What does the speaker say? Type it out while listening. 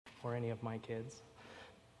or any of my kids.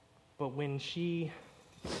 But when she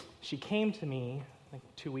came to me like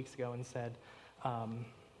 2 weeks ago and said,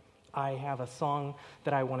 I have a song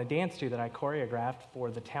that I want to dance to that I choreographed for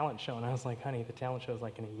the talent show. And I was like, honey, the talent show is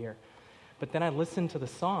like in a year. But then I listened to the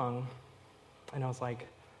song, and I was like,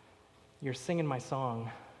 you're singing my song,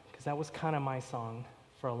 because that was kind of my song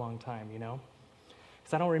for a long time, you know?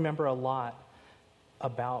 Because I don't remember a lot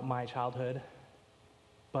about my childhood,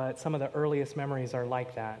 but some of the earliest memories are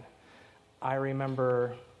like that. I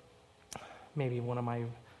remember maybe one of my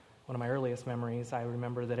earliest memories, I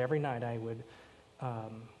remember that every night I would,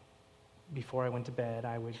 before I went to bed,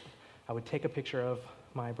 I would take a picture of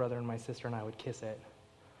my brother and my sister, and I would kiss it.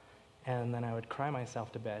 And then I would cry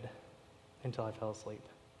myself to bed until I fell asleep,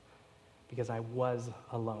 because I was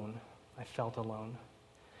alone. I felt alone.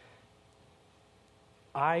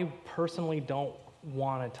 I personally don't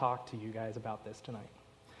want to talk to you guys about this tonight.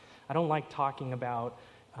 I don't like talking about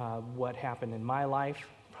what happened in my life.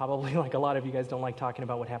 Probably like a lot of you guys don't like talking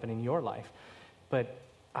about what happened in your life. But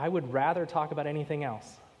I would rather talk about anything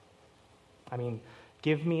else. I mean,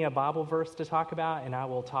 give me a Bible verse to talk about, and I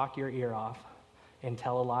will talk your ear off and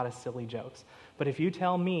tell a lot of silly jokes. But if you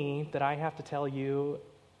tell me that I have to tell you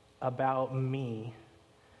about me,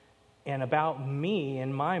 and about me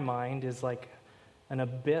in my mind is like an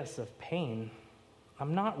abyss of pain,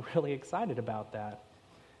 I'm not really excited about that.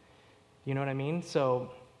 You know what I mean?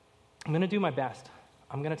 So I'm going to do my best.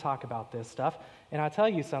 I'm going to talk about this stuff. And I'll tell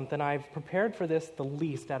you something, I've prepared for this the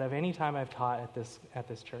least out of any time I've taught at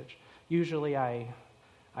this church. Usually I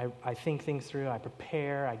think things through, I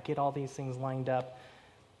prepare, I get all these things lined up.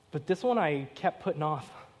 But this one I kept putting off.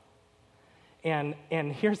 And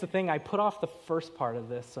here's the thing, I put off the first part of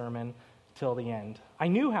this sermon till the end. I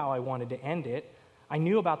knew how I wanted to end it. I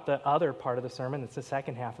knew about the other part of the sermon, it's the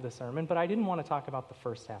second half of the sermon, but I didn't want to talk about the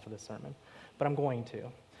first half of the sermon. But I'm going to.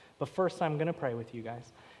 But first I'm going to pray with you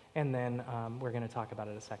guys, and then we're going to talk about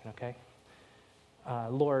it a second, okay?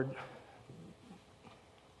 Lord,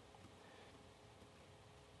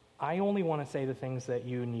 I only want to say the things that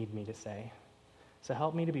you need me to say. So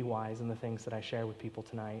help me to be wise in the things that I share with people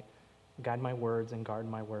tonight. Guide my words and guard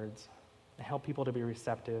my words. And help people to be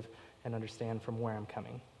receptive and understand from where I'm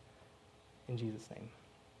coming. In Jesus' name.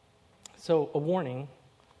 So a warning,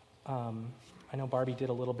 I know Barbie did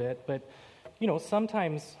a little bit, but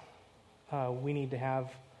sometimes we need to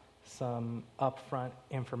have some upfront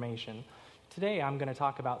information. Today I'm going to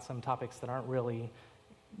talk about some topics that aren't really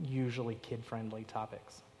usually kid-friendly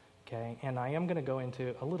topics. Okay, and I am going to go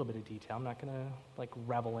into a little bit of detail. I'm not going to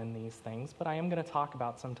revel in these things, but I am going to talk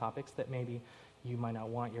about some topics that maybe you might not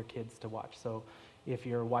want your kids to watch. So if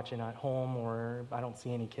you're watching at home, or I don't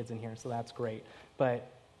see any kids in here, so that's great. But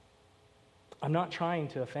I'm not trying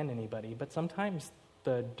to offend anybody, but sometimes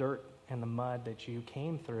the dirt and the mud that you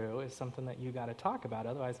came through is something that you got to talk about.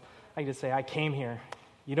 Otherwise, I just say, I came here.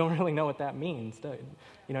 You don't really know what that means.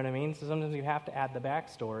 You know what I mean? So sometimes you have to add the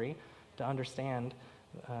backstory to understand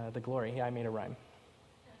the glory. Yeah, I made a rhyme.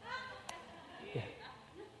 Yeah,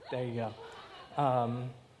 there you go.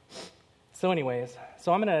 So anyways,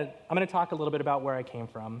 I'm gonna talk a little bit about where I came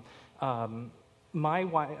from. My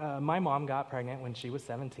mom got pregnant when she was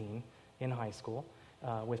 17 in high school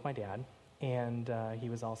with my dad, and he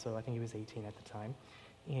was also, I think he was 18 at the time,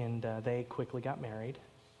 and they quickly got married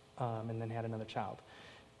and then had another child.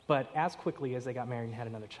 But as quickly as they got married and had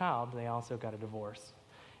another child, they also got a divorce.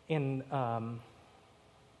 And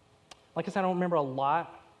like I said, I don't remember a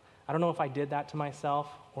lot. I don't know if I did that to myself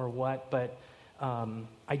or what, but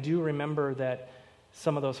I do remember that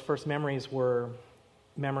some of those first memories were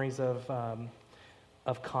memories of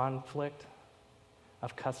conflict,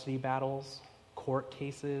 of custody battles, court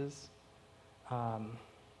cases.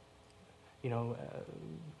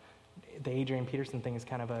 The Adrian Peterson thing is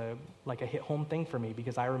kind of a hit-home thing for me,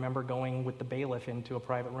 because I remember going with the bailiff into a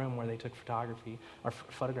private room where they took photography or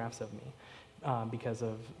photographs of me because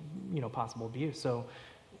of possible abuse. So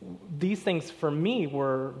these things for me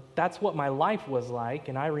that's what my life was like,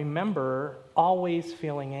 and I remember always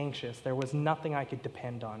feeling anxious. There was nothing I could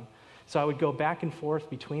depend on. So I would go back and forth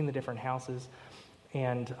between the different houses,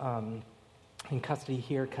 and in custody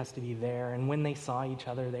here, custody there, and when they saw each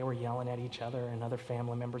other, they were yelling at each other, and other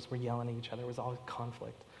family members were yelling at each other. It was always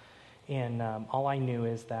conflict. And all I knew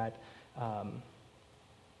is that I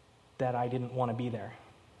didn't want to be there.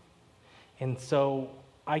 And so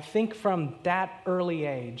I think from that early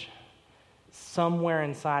age, somewhere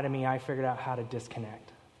inside of me, I figured out how to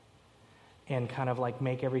disconnect and kind of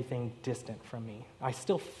make everything distant from me. I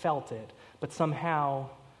still felt it, but somehow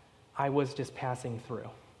I was just passing through.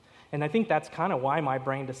 And I think that's kind of why my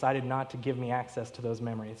brain decided not to give me access to those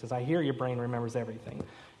memories, is I hear your brain remembers everything.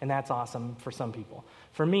 And that's awesome for some people.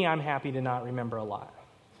 For me, I'm happy to not remember a lot.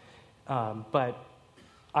 But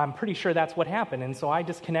I'm pretty sure that's what happened. And so I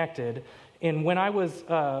disconnected. And when I was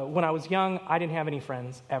young, I didn't have any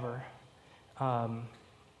friends ever.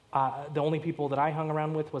 The only people that I hung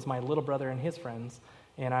around with was my little brother and his friends.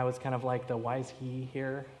 And I was kind of like the why is he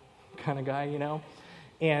here kind of guy, you know?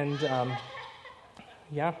 And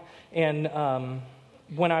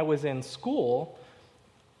when I was in school,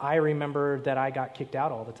 I remember that I got kicked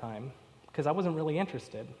out all the time because I wasn't really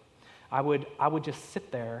interested. I would just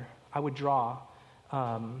sit there. I would draw.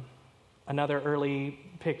 Another early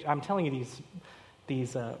picture. I'm telling you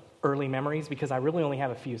these early memories because I really only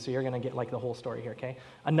have a few, so you're going to get like the whole story here, okay?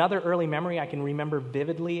 Another early memory I can remember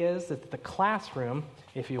vividly is that the classroom,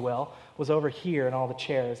 if you will, was over here in all the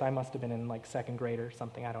chairs. I must have been in like second grade or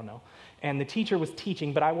something, I don't know. And the teacher was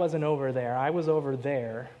teaching, but I wasn't over there. I was over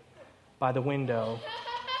there by the window.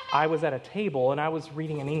 I was at a table, and I was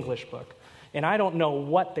reading an English book. And I don't know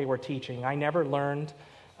what they were teaching. I never learned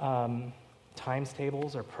times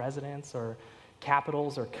tables or presidents or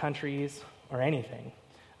capitals or countries or anything.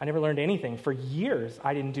 I never learned anything. For years,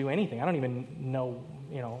 I didn't do anything. I don't even know,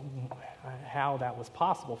 how that was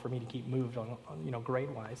possible for me to keep moved on,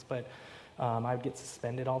 grade-wise. But I would get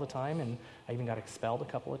suspended all the time, and I even got expelled a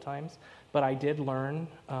couple of times. But I did learn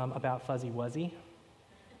about Fuzzy Wuzzy.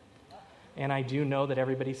 And I do know that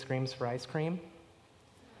everybody screams for ice cream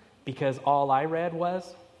because all I read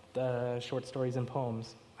was the short stories and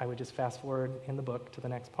poems. I would just fast forward in the book to the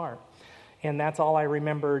next part. And that's all I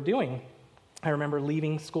remember doing. I remember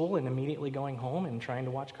leaving school and immediately going home and trying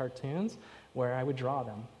to watch cartoons where I would draw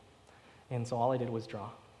them. And so all I did was draw.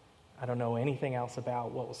 I don't know anything else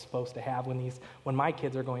about what was supposed to have when my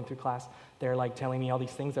kids are going through class, they're like telling me all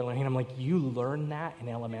these things they're learning. I'm like, you learned that in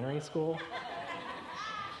elementary school?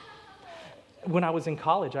 When I was in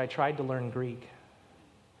college, I tried to learn Greek.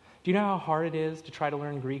 Do you know how hard it is to try to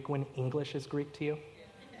learn Greek when English is Greek to you?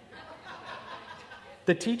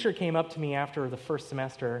 The teacher came up to me after the first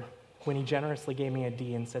semester when he generously gave me a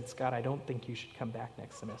D and said, Scott, I don't think you should come back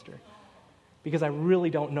next semester because I really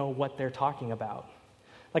don't know what they're talking about.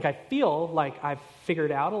 Like, I feel like I've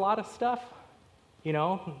figured out a lot of stuff,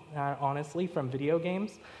 honestly, from video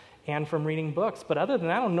games and from reading books. But other than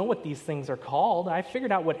that, I don't know what these things are called. I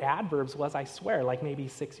figured out what adverbs was, I swear, like maybe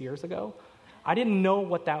 6 years ago. I didn't know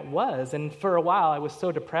what that was. And for a while, I was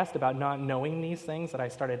so depressed about not knowing these things that I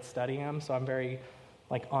started studying them. So I'm very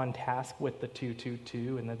on task with the 2, 2,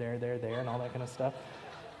 2 and the there, and all that kind of stuff.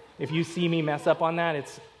 If you see me mess up on that,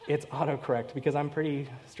 it's autocorrect because I'm pretty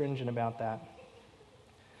stringent about that.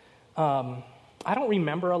 I don't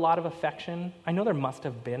remember a lot of affection. I know there must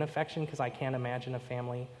have been affection because I can't imagine a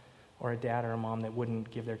family or a dad or a mom that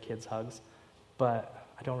wouldn't give their kids hugs, but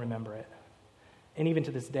I don't remember it. And even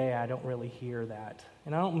to this day, I don't really hear that.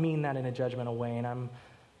 And I don't mean that in a judgmental way, and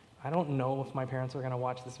I don't know if my parents are going to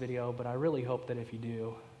watch this video, but I really hope that if you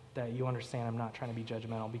do, that you understand I'm not trying to be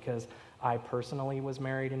judgmental because I personally was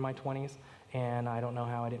married in my 20s, and I don't know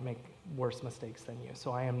how I didn't make worse mistakes than you.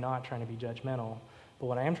 So I am not trying to be judgmental, but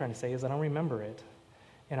what I am trying to say is I don't remember it.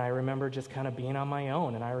 And I remember just kind of being on my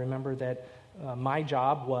own, and I remember that my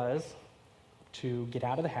job was to get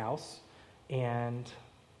out of the house and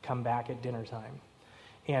come back at dinner time.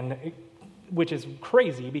 Which is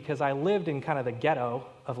crazy because I lived in kind of the ghetto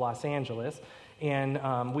of Los Angeles,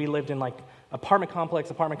 and we lived in apartment complex.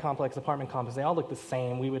 They all looked the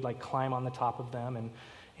same. We would climb on the top of them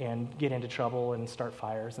and get into trouble and start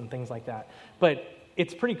fires and things like that. But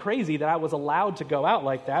it's pretty crazy that I was allowed to go out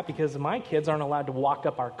like that because my kids aren't allowed to walk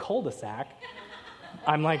up our cul-de-sac.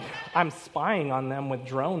 I'm spying on them with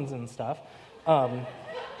drones and stuff.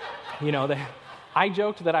 I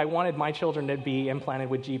joked that I wanted my children to be implanted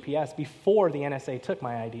with GPS before the NSA took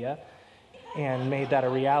my idea and made that a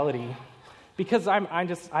reality. Because I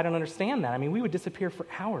don't understand that. I mean, we would disappear for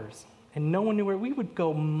hours, and no one knew where. We would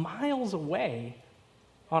go miles away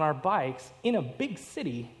on our bikes in a big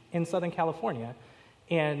city in Southern California,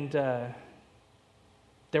 and there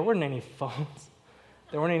weren't any phones.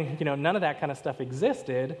 There weren't any, none of that kind of stuff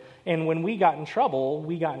existed. And when we got in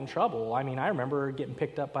trouble, I mean, I remember getting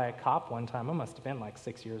picked up by a cop one time. I must have been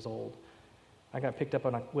 6 years old. I got picked up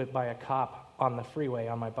by a cop on the freeway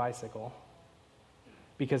on my bicycle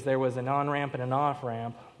because there was an on-ramp and an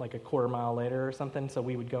off-ramp a quarter mile later or something, so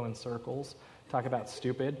we would go in circles, talk about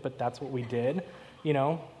stupid, but that's what we did.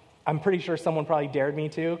 I'm pretty sure someone probably dared me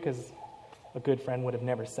to because a good friend would have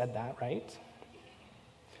never said that, right?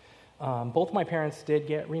 Both my parents did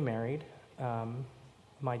get remarried.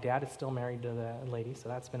 My dad is still married to the lady, so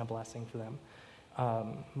that's been a blessing for them.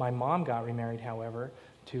 My mom got remarried, however,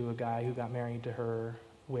 to a guy who got married to her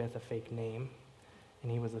with a fake name,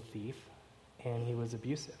 and he was a thief, and he was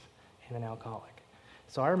abusive and an alcoholic.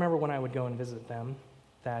 So I remember when I would go and visit them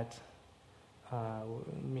that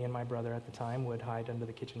me and my brother at the time would hide under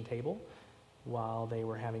the kitchen table while they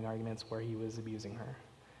were having arguments where he was abusing her.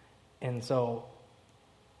 And so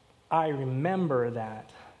I remember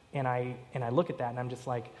that, and I look at that, and I'm just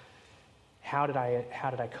like, how did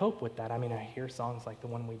I cope with that? I mean, I hear songs like the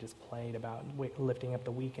one we just played about lifting up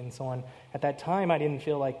the weak and so on. At that time, I didn't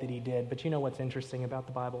feel like that he did. But you know what's interesting about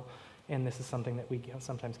the Bible, and this is something that we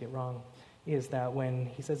sometimes get wrong, is that when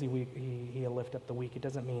he says he'll lift up the weak, it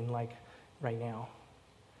doesn't mean like right now.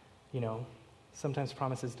 You know, sometimes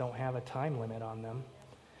promises don't have a time limit on them.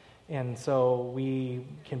 And so we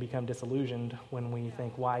can become disillusioned when we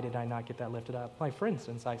think, why did I not get that lifted up? Like, for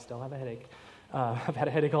instance, I still have a headache. I've had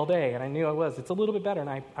a headache all day, and I knew I was. It's a little bit better, and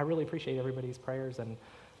I really appreciate everybody's prayers and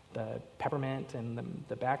the peppermint and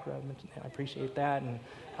the back rub. I appreciate that.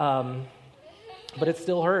 But it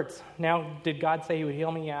still hurts. Now, did God say he would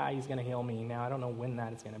heal me? Yeah, he's going to heal me. Now, I don't know when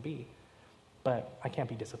that is going to be. But I can't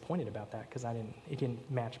be disappointed about that because it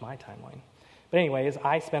didn't match my timeline. But anyways,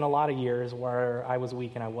 I spent a lot of years where I was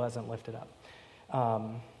weak and I wasn't lifted up.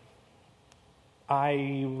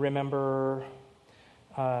 I remember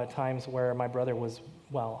times where my brother was,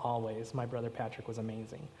 always. My brother Patrick was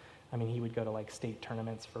amazing. I mean, he would go to like state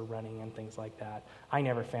tournaments for running and things like that. I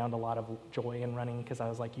never found a lot of joy in running because I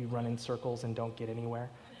was like, you run in circles and don't get anywhere.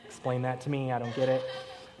 Explain that to me. I don't get it.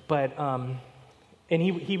 But, and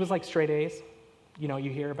he was like straight A's. You know,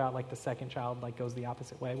 you hear about like the second child like goes the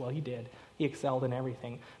opposite way. Well, he did. He excelled in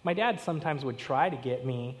everything. My dad sometimes would try to get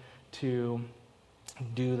me to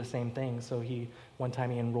do the same thing. So one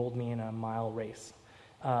time he enrolled me in a mile race.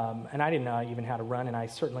 And I didn't know even how to run, and I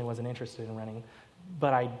certainly wasn't interested in running.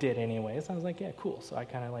 But I did anyways. I was like, yeah, cool. So I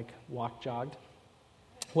kind of like jogged.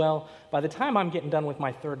 Well, by the time I'm getting done with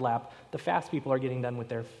my third lap, the fast people are getting done with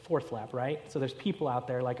their fourth lap, right? So there's people out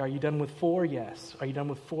there like, are you done with 4? Yes. Are you done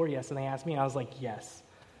with 4? Yes. And they asked me, and I was like, yes.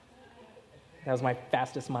 That was my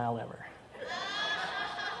fastest mile ever.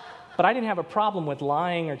 But I didn't have a problem with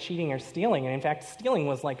lying or cheating or stealing. And in fact, stealing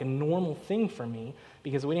was like a normal thing for me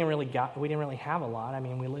because we didn't really have a lot. I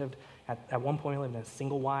mean, we lived at one point we lived in a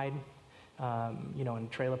single wide, in a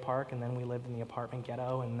trailer park, and then we lived in the apartment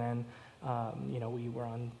ghetto, and then we were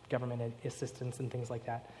on government assistance and things like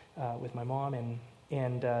that with my mom.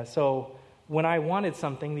 And so when I wanted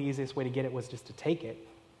something, the easiest way to get it was just to take it.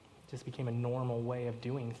 It just became a normal way of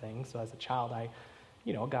doing things. So as a child, I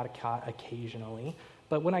got caught occasionally.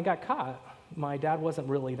 But when I got caught, my dad wasn't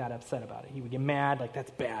really that upset about it. He would get mad, like,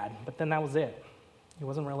 that's bad. But then that was it. He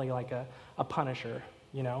wasn't really like a punisher,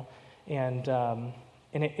 And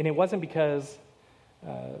it wasn't because...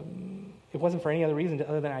 it wasn't for any other reason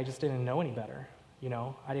other than I just didn't know any better.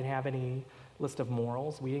 I didn't have any list of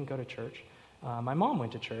morals. We didn't go to church. My mom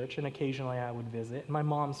went to church, and occasionally I would visit. And my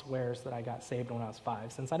mom swears that I got saved when I was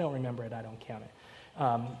 5. Since I don't remember it, I don't count it.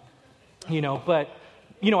 But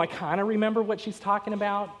I kind of remember what she's talking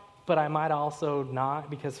about, but I might also not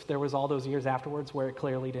because there was all those years afterwards where it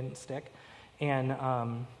clearly didn't stick. And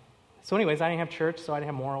so anyways, I didn't have church, so I didn't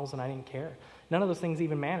have morals, and I didn't care. None of those things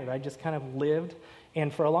even mattered. I just kind of lived.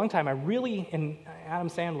 And for a long time, and Adam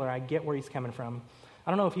Sandler, I get where he's coming from.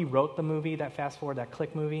 I don't know if he wrote the movie, that Fast Forward, that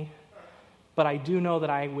Click movie, but I do know that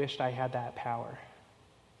I wished I had that power.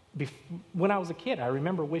 When I was a kid, I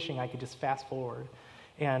remember wishing I could just fast forward.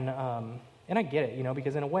 And I get it,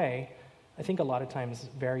 because in a way, I think a lot of times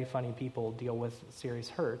very funny people deal with serious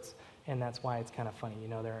hurts, and that's why it's kind of funny,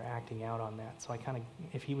 they're acting out on that. So I kind of,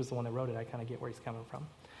 if he was the one that wrote it, I kind of get where he's coming from.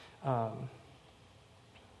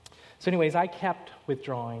 So anyways, I kept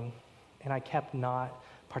withdrawing, and I kept not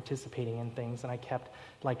participating in things, and I kept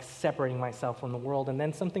like separating myself from the world, and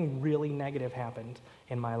then something really negative happened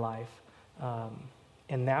in my life,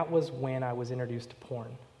 and that was when I was introduced to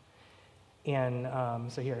porn. And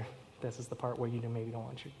so here, this is the part where you maybe don't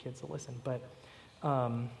want your kids to listen, but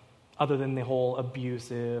other than the whole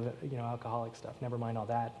abusive, alcoholic stuff, never mind all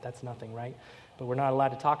that, that's nothing, right? But we're not allowed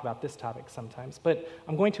to talk about this topic sometimes. But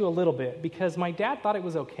I'm going to a little bit because my dad thought it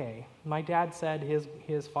was okay. My dad said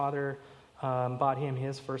his father bought him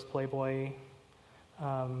his first Playboy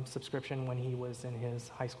subscription when he was in his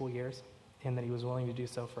high school years, and that he was willing to do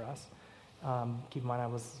so for us. Keep in mind, I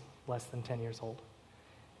was less than 10 years old.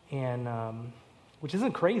 And which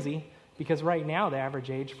isn't crazy because right now the average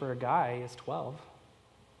age for a guy is 12.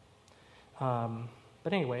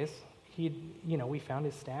 But anyways, we found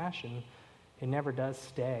his stash, and it never does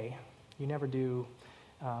stay. You never do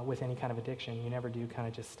with any kind of addiction. You never do kind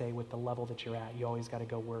of just stay with the level that you're at. You always got to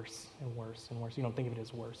go worse and worse and worse. You don't think of it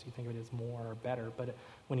as worse. You think of it as more or better. But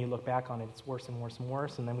when you look back on it, it's worse and worse and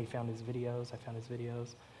worse. And then we found his videos. I found his videos.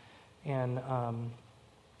 And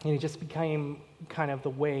it just became kind of the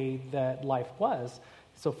way that life was.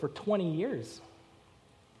 So for 20 years,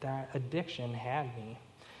 that addiction had me.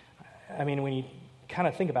 I mean, when you kind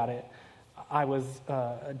of think about it, I was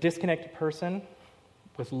a disconnected person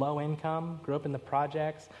with low income, grew up in the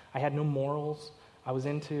projects. I had no morals. I was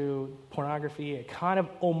into pornography. It kind of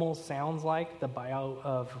almost sounds like the bio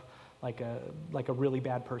of like a really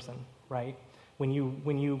bad person, right? When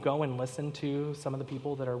you go and listen to some of the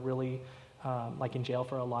people that are really like in jail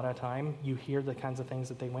for a lot of time, you hear the kinds of things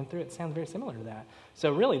that they went through. It sounds very similar to that.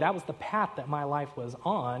 So really, that was the path that my life was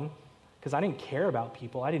on, because I didn't care about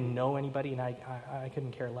people. I didn't know anybody, and I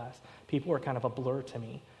couldn't care less. People were kind of a blur to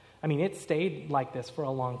me. I mean, it stayed like this for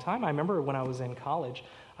a long time. I remember when I was in college,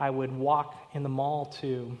 I would walk in the mall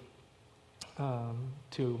to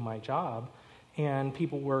my job, and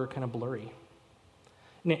people were kind of blurry.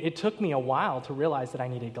 And it took me a while to realize that I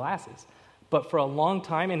needed glasses. But for a long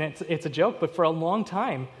time, and it's a joke, but for a long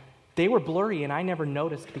time, they were blurry, and I never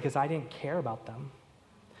noticed because I didn't care about them.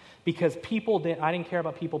 Because I didn't care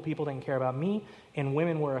about people didn't care about me, and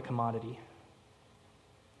women were a commodity,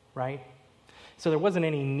 right? So there wasn't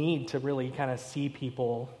any need to really kind of see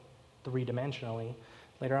people three-dimensionally.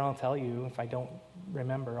 Later on, I'll tell you, if I don't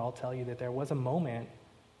remember, I'll tell you that there was a moment,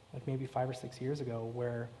 like maybe 5 or 6 years ago,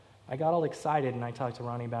 where I got all excited, and I talked to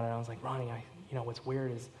Ronnie about it. I was like, Ronnie, what's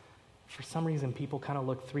weird is for some reason people kind of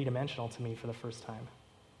look three-dimensional to me for the first time.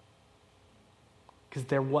 Because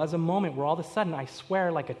there was a moment where all of a sudden, I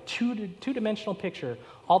swear, like a two-dimensional picture,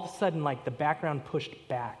 all of a sudden, like the background pushed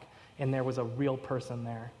back, and there was a real person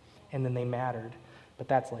there, and then they mattered. But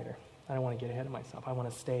that's later. I don't want to get ahead of myself. I want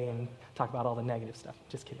to stay and talk about all the negative stuff.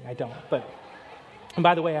 Just kidding, I don't. And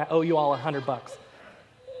by the way, I owe you all $100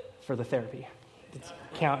 for the therapy.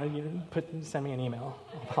 Send me an email.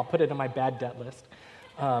 I'll put it on my bad debt list.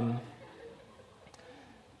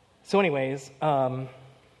 So anyways, I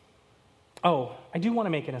do want to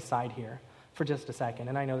make an aside here for just a second,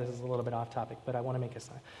 and I know this is a little bit off topic, but I want to make a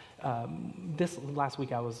aside. This last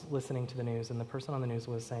week I was listening to the news, and the person on the news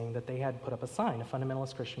was saying that they had put up a sign, a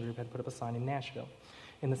fundamentalist Christian group had put up a sign in Nashville.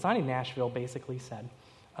 And the sign in Nashville basically said,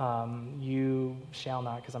 you shall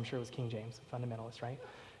not, because I'm sure it was King James, fundamentalist, right?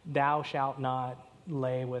 Thou shalt not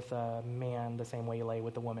lay with a man the same way you lay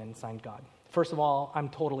with a woman, signed God. First of all, I'm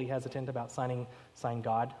totally hesitant about sign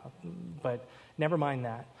God, but never mind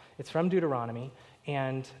that. It's from Deuteronomy,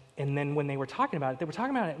 and then when they were talking about it, they were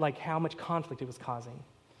talking about it like how much conflict it was causing.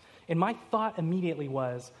 And my thought immediately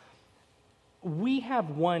was, we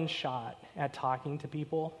have one shot at talking to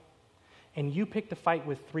people, and you picked a fight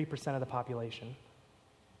with 3% of the population.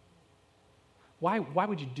 Why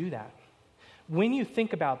would you do that? When you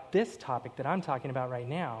think about this topic that I'm talking about right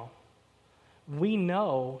now, we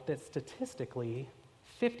know that statistically,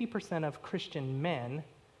 50% of Christian men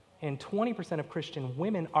and 20% of Christian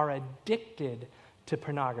women are addicted to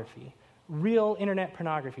pornography. Real internet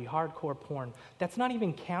pornography, hardcore porn. That's not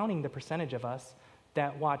even counting the percentage of us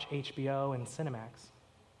that watch HBO and Cinemax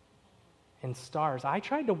and Stars. I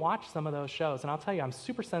tried to watch some of those shows, and I'll tell you, I'm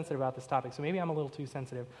super sensitive about this topic, so maybe I'm a little too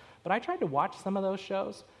sensitive, but I tried to watch some of those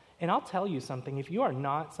shows, and I'll tell you something. If you are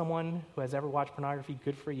not someone who has ever watched pornography,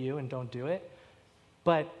 good for you, and don't do it,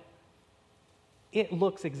 but it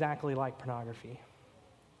looks exactly like pornography.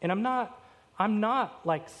 And I'm not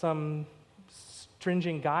like some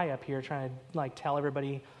stringent guy up here trying to like tell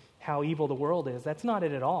everybody how evil the world is. That's not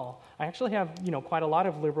it at all. I actually have, quite a lot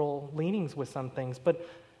of liberal leanings with some things, but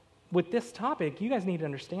with this topic, you guys need to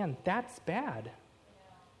understand that's bad.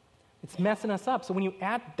 It's messing us up. So when you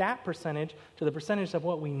add that percentage to the percentage of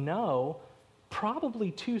what we know,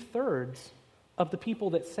 probably 2/3 of the people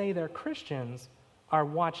that say they're Christians are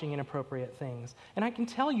watching inappropriate things. And I can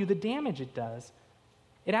tell you the damage it does.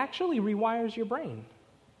 It actually rewires your brain.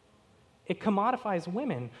 It commodifies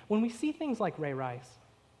women. When we see things like Ray Rice,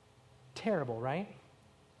 terrible, right?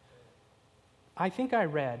 I think I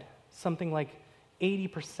read something like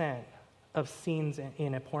 80% of scenes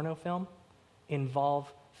in a porno film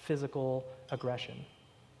involve physical aggression.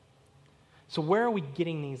 So where are we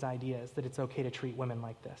getting these ideas that it's okay to treat women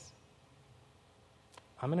like this?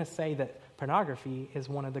 I'm going to say that pornography is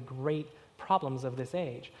one of the great problems of this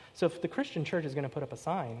age. So if the Christian church is going to put up a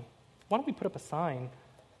sign, why don't we put up a sign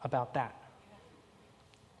about that?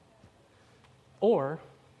 Or,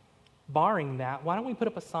 barring that, why don't we put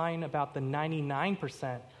up a sign about the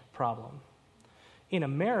 99% problem? In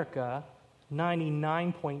America,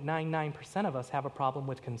 99.99% of us have a problem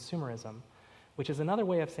with consumerism. which is another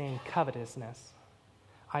way of saying covetousness.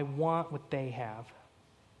 I want what they have.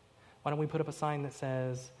 Why don't we put up a sign that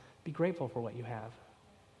says, be grateful for what you have?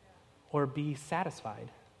 Or be satisfied?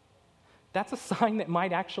 That's a sign that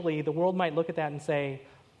might actually, the world might look at that and say,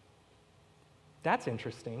 that's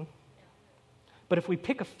interesting. But if we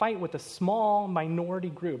pick a fight with a small minority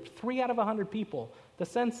group, 3 out of 100 people, the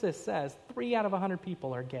census says 3 out of 100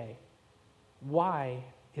 people are gay. Why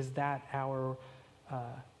is that our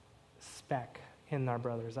speck in our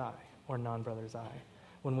brother's eye or non-brother's eye?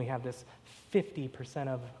 When we have this 50%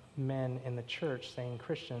 of men in the church saying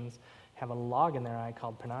Christians have a log in their eye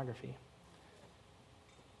called pornography.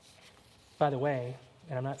 By the way,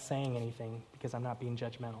 and I'm not saying anything because I'm not being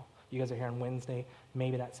judgmental. You guys are here on Wednesday.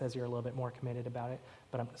 Maybe that says you're a little bit more committed about it.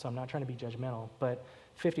 So I'm not trying to be judgmental. But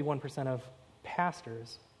 51% of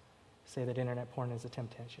pastors say that internet porn is a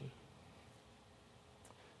temptation.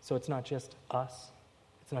 So it's not just us.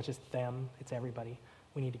 It's not just them. It's everybody.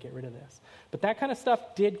 We need to get rid of this. But that kind of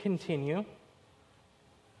stuff did continue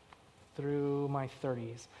through my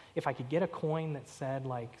 30s. If I could get a coin that said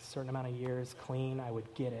like a certain amount of years clean, I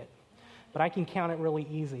would get it. But I can count it really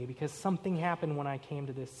easy because something happened when I came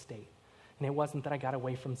to this state. And it wasn't that I got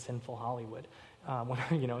away from sinful Hollywood.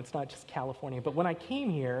 It's not just California. But when I came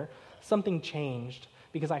here, something changed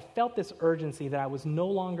because I felt this urgency that I was no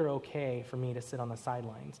longer okay for me to sit on the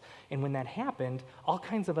sidelines. And when that happened, all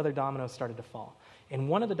kinds of other dominoes started to fall. And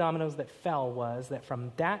one of the dominoes that fell was that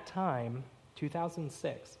from that time,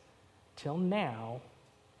 2006, till now,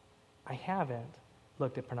 I haven't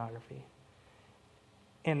looked at pornography.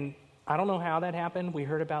 And I don't know how that happened. We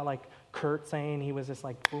heard about like Kurt saying he was just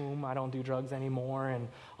like, boom, I don't do drugs anymore and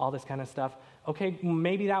all this kind of stuff. Okay,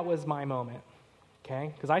 maybe that was my moment,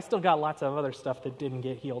 okay? Because I still got lots of other stuff that didn't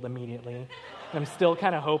get healed immediately. And I'm still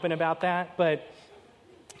kind of hoping about that. But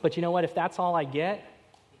you know what? If that's all I get,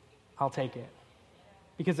 I'll take it.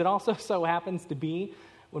 Because it also so happens to be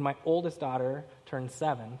when my oldest daughter turned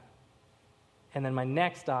 7, and then my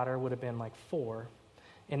next daughter would have been like 4,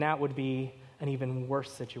 and that would be an even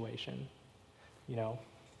worse situation.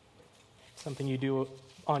 Something you do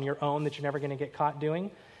on your own that you're never going to get caught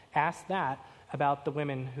doing. Ask that about the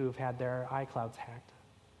women who've had their iClouds hacked.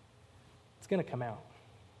 It's going to come out.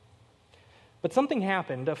 But something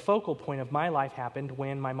happened, a focal point of my life happened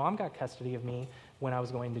when my mom got custody of me when I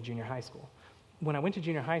was going to junior high school. When I went to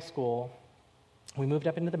junior high school, we moved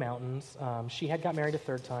up into the mountains. She had got married a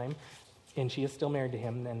 3rd time, and she is still married to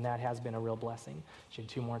him, and that has been a real blessing. She had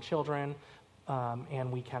 2 more children,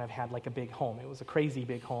 and we kind of had like a big home. It was a crazy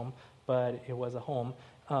big home, but it was a home.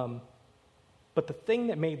 But the thing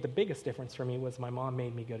that made the biggest difference for me was my mom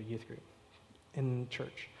made me go to youth group in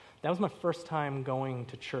church. That was my first time going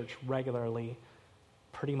to church regularly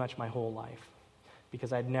pretty much my whole life,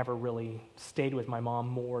 because I'd never really stayed with my mom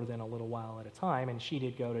more than a little while at a time, and she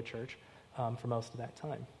did go to church for most of that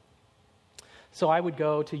time. So I would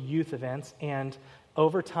go to youth events, and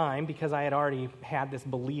over time, because I had already had this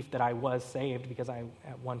belief that I was saved, because at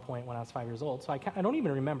one point when I was 5 years old, so I don't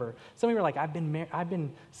even remember. Some of you were like, I've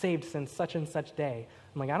been saved since such and such day.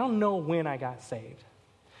 I'm like, I don't know when I got saved.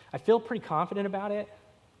 I feel pretty confident about it,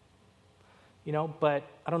 but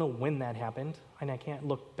I don't know when that happened, and I can't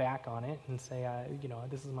look back on it and say,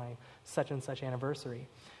 this is my such and such anniversary.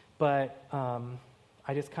 But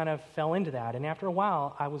I just kind of fell into that, and after a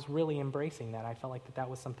while, I was really embracing that. I felt like that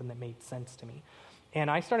was something that made sense to me. And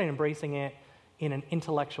I started embracing it in an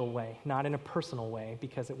intellectual way, not in a personal way,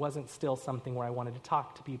 because it wasn't still something where I wanted to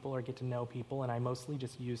talk to people or get to know people, and I mostly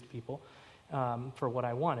just used people for what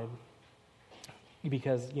I wanted.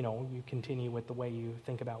 Because, you continue with the way you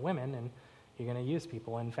think about women, and you're going to use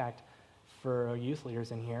people. In fact, for youth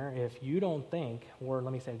leaders in here, if you don't think, or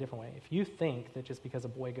let me say it a different way, if you think that just because a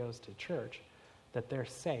boy goes to church that they're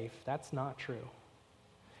safe, that's not true.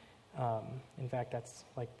 In fact, that's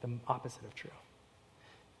like the opposite of true.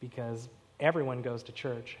 Because everyone goes to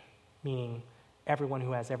church, meaning everyone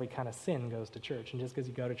who has every kind of sin goes to church. And just because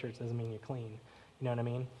you go to church doesn't mean you're clean. You know what I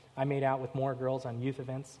mean? I made out with more girls on youth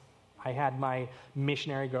events. I had my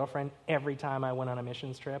missionary girlfriend every time I went on a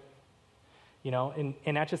missions trip. And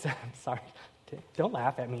that just, I'm sorry, don't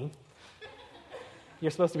laugh at me. You're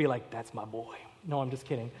supposed to be like, that's my boy. No, I'm just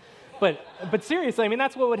kidding. But seriously,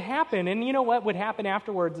 that's what would happen. And you know what would happen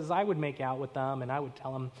afterwards is I would make out with them, and I would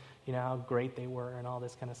tell them, how great they were and all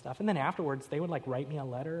this kind of stuff. And then afterwards, they would write me a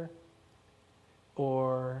letter,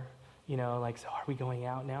 or, so are we going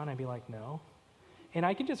out now? And I'd be like, no. And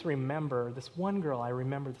I could just remember this one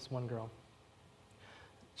girl.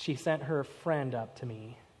 She sent her friend up to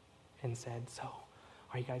me and said, so,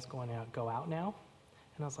 are you guys going to go out now?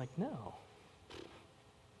 And I was like, no.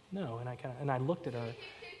 And I looked at her,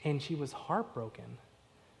 And she was heartbroken.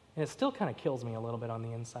 And it still kind of kills me a little bit on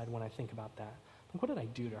the inside when I think about that. Like, what did I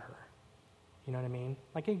do to her? You know what I mean?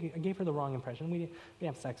 Like, I gave her the wrong impression. We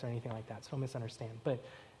didn't have sex or anything like that, so don't misunderstand. But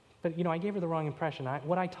I gave her the wrong impression.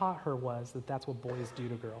 What I taught her was that that's what boys do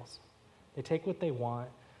to girls. They take what they want,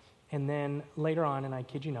 and then later on, and I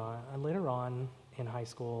kid you not, later on in high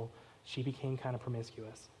school, she became kind of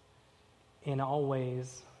promiscuous. In all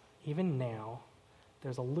ways, even now,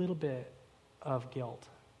 there's a little bit of guilt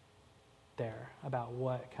there about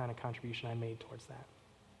what kind of contribution I made towards that.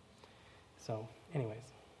 So, anyways,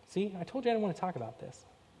 see, I told you I didn't want to talk about this.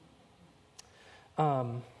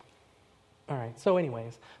 All right, so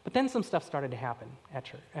anyways, but then some stuff started to happen at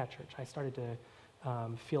church. I started to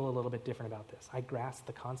feel a little bit different about this. I grasped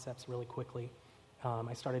the concepts really quickly.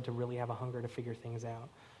 I started to really have a hunger to figure things out.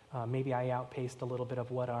 Maybe I outpaced a little bit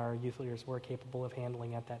of what our youth leaders were capable of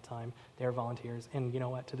handling at that time. They were volunteers. And you know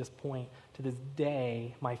what? To this point, to this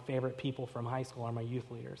day, my favorite people from high school are my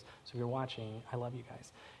youth leaders. So if you're watching, I love you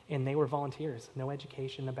guys. And they were volunteers. No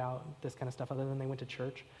education about this kind of stuff other than they went to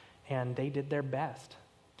church. And they did their best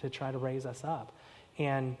to try to raise us up.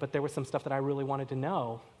 But there was some stuff that I really wanted to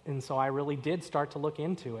know. And so I really did start to look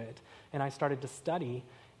into it. And I started to study.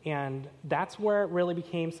 And that's where it really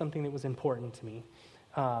became something that was important to me.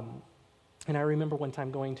 And I remember one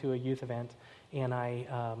time going to a youth event, and I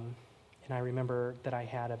remember that I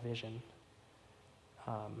had a vision.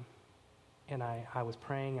 And I was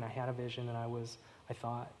praying, and I had a vision, and I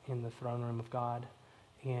thought, in the throne room of God.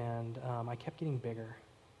 And I kept getting bigger,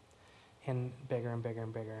 and bigger, and bigger,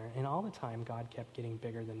 and bigger. And all the time, God kept getting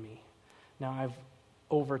bigger than me. Now, I've,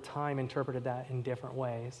 over time, interpreted that in different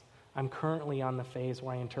ways. I'm currently on the phase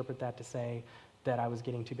where I interpret that to say that I was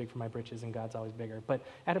getting too big for my britches and God's always bigger. But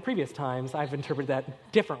at previous times, I've interpreted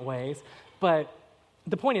that different ways. But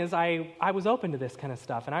the point is, I was open to this kind of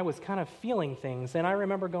stuff, and I was kind of feeling things. And I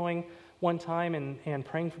remember going one time and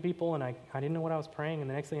praying for people, and I didn't know what I was praying, and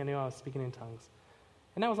the next thing I knew, I was speaking in tongues.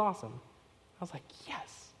 And that was awesome. I was like,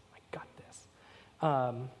 yes, I got this.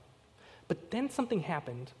 But then something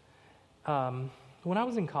happened. When I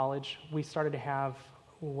was in college, we started to have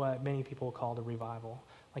what many people called a revival,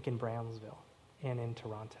 like in Brownsville and in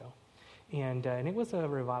Toronto. And it was a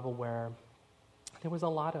revival where there was a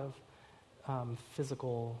lot of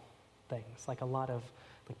physical things, like a lot of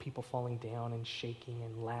like people falling down and shaking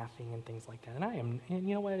and laughing and things like that. And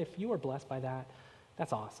you know what, if you were blessed by that,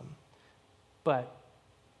 that's awesome. But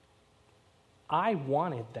I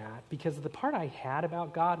wanted that because the part I had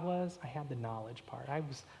about God was I had the knowledge part.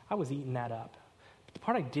 I was eating that up. But the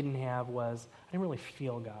part I didn't have was I didn't really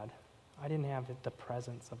feel God. I didn't have the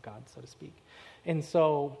presence of God, so to speak. And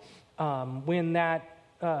so when that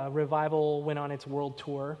revival went on its world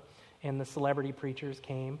tour and the celebrity preachers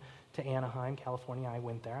came to Anaheim, California, I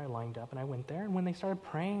went there. I lined up and I went there. And when they started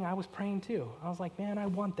praying, I was praying too. I was like, man, I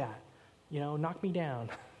want that. Knock me down.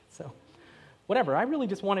 So whatever. I really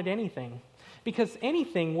just wanted anything. Because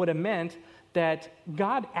anything would have meant that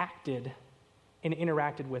God acted and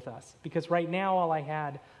interacted with us. Because right now all I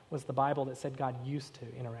had was the Bible that said God used to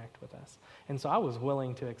interact with us. And so I was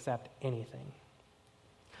willing to accept anything.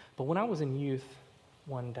 But when I was in youth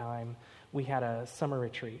one time, we had a summer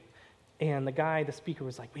retreat. And the speaker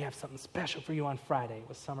was like, we have something special for you on Friday. It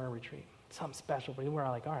was summer retreat. Something special for you. We're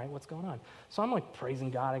like, all right, what's going on? So I'm like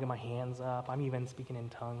praising God. I got my hands up. I'm even speaking in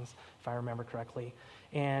tongues, if I remember correctly.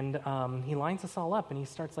 And he lines us all up, and he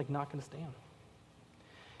starts like knocking us down.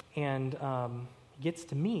 And he gets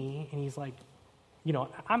to me, and he's like,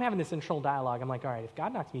 I'm having this internal dialogue. I'm like, all right, if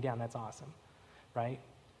God knocks me down, that's awesome, right?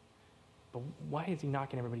 But why is he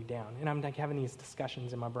knocking everybody down? And I'm like having these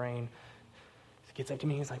discussions in my brain. He gets up to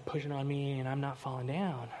me, he's like pushing on me, and I'm not falling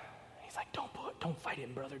down. He's like, don't fight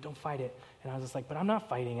it, brother, don't fight it. And I was just like, but I'm not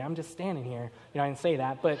fighting, I'm just standing here. I didn't say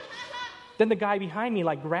that, but then the guy behind me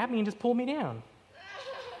like grabbed me and just pulled me down.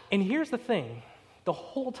 And here's the thing, the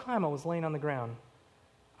whole time I was laying on the ground,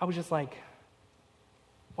 I was just like,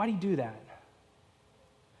 why'd he do that?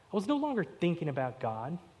 I was no longer thinking about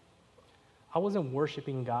God. I wasn't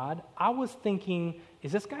worshiping God. I was thinking,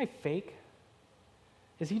 is this guy fake?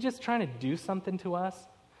 Is he just trying to do something to us?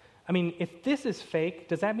 I mean, if this is fake,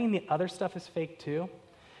 does that mean the other stuff is fake too?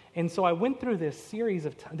 And so I went through this series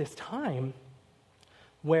of this time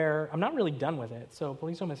where I'm not really done with it. So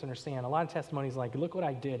please don't misunderstand. A lot of testimonies like, look what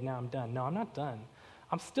I did, now I'm done. No, I'm not done.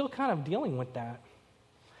 I'm still kind of dealing with that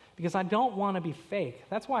because I don't want to be fake.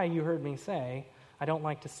 That's why you heard me say, I don't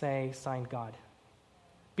like to say, signed God.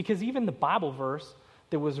 Because even the Bible verse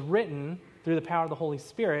that was written through the power of the Holy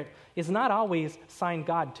Spirit is not always signed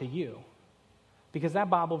God to you. Because that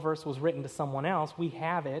Bible verse was written to someone else. We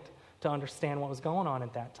have it to understand what was going on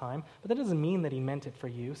at that time. But that doesn't mean that he meant it for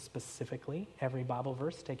you specifically, every Bible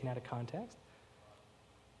verse taken out of context.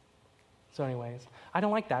 So anyways, I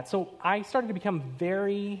don't like that. So I started to become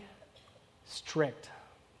very strict.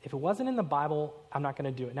 If it wasn't in the Bible, I'm not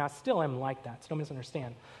going to do it. Now, I still am like that, so don't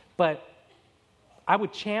misunderstand. But I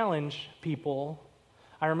would challenge people.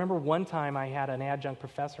 I remember one time I had an adjunct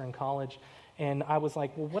professor in college, and I was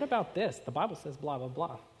like, well, what about this? The Bible says blah, blah,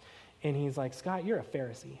 blah. And he's like, Scott, you're a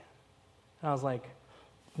Pharisee. And I was like,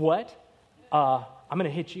 what? I'm going to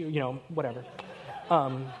hit you, whatever.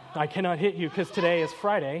 I cannot hit you because today is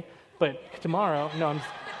Friday, but tomorrow, no.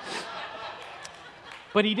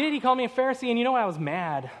 But he did. He called me a Pharisee, and you know what? I was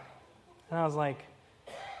mad. And I was like,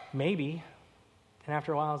 maybe. And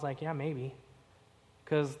after a while, I was like, yeah, maybe.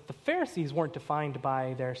 Because the Pharisees weren't defined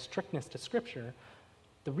by their strictness to Scripture.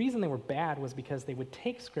 The reason they were bad was because they would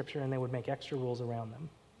take Scripture and they would make extra rules around them.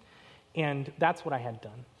 And that's what I had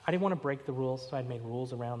done. I didn't want to break the rules, so I'd made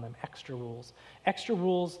rules around them, extra rules. Extra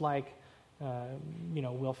rules like,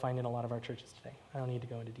 we'll find in a lot of our churches today. I don't need to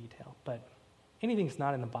go into detail. But anything that's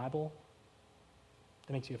not in the Bible,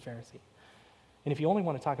 that makes you a Pharisee. And if you only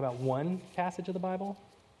want to talk about one passage of the Bible,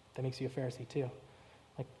 that makes you a Pharisee too.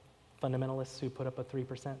 Like fundamentalists who put up a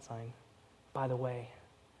 3% sign. By the way,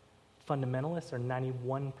 fundamentalists are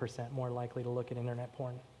 91% more likely to look at internet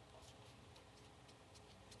porn.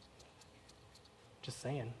 Just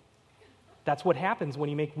saying. That's what happens when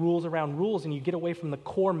you make rules around rules and you get away from the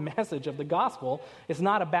core message of the gospel. It's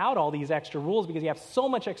not about all these extra rules because you have so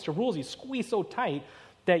much extra rules, you squeeze so tight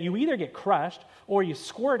that you either get crushed or you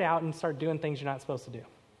squirt out and start doing things you're not supposed to do.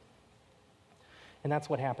 And that's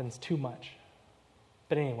what happens too much.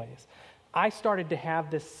 But anyways, I started to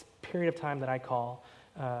have this period of time that I call,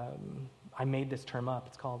 I made this term up.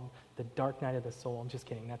 It's called the dark night of the soul. I'm just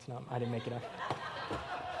kidding. I didn't make it up.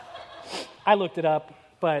 I looked it up,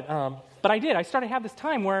 but I did. I started to have this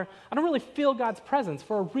time where I don't really feel God's presence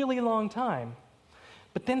for a really long time.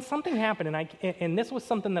 But then something happened, and this was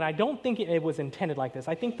something that I don't think it was intended like this.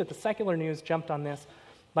 I think that the secular news jumped on this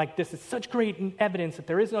like this is such great evidence that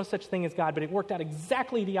there is no such thing as God, but it worked out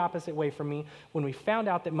exactly the opposite way for me when we found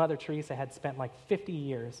out that Mother Teresa had spent like 50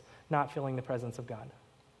 years not feeling the presence of God.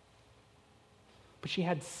 But she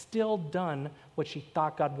had still done what she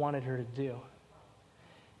thought God wanted her to do.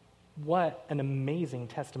 What an amazing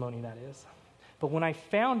testimony that is. But when I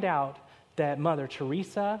found out that Mother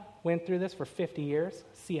Teresa went through this for 50 years,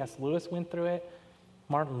 C.S. Lewis went through it,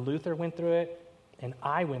 Martin Luther went through it, and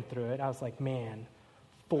I went through it, I was like, man,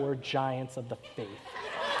 4 giants of the faith.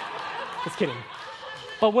 Just kidding.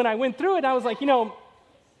 But when I went through it, I was like,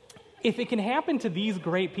 if it can happen to these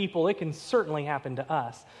great people, it can certainly happen to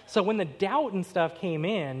us. So when the doubt and stuff came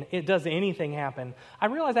in, does anything happen? I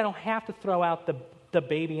realized I don't have to throw out the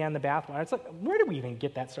baby and the bathwater. It's like, where do we even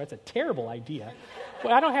get that started? It's a terrible idea.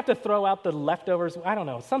 Well, I don't have to throw out the leftovers. I don't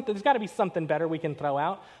know. There's got to be something better we can throw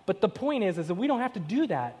out. But the point is that we don't have to do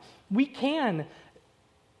that. We can.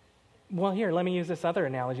 Well, here, let me use this other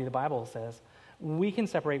analogy the Bible says. We can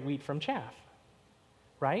separate wheat from chaff,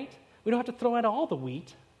 right? We don't have to throw out all the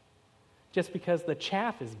wheat just because the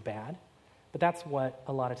chaff is bad. But that's what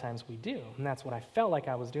a lot of times we do. And that's what I felt like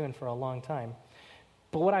I was doing for a long time.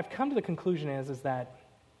 But what I've come to the conclusion is that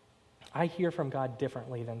I hear from God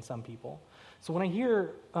differently than some people. So when I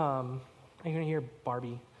hear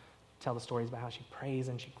Barbie tell the stories about how she prays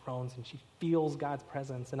and she groans and she feels God's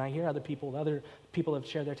presence, and I hear other people have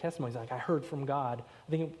shared their testimonies, like, I heard from God.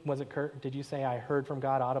 I think, was it Kurt? Did you say I heard from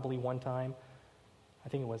God audibly one time? I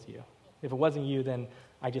think it was you. If it wasn't you, then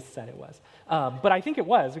I just said it was. But I think it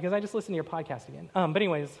was, because I just listened to your podcast again. But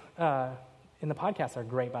anyways, and the podcasts are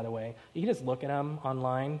great, by the way. You can just look at them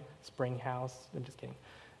online, Springhouse. I'm just kidding.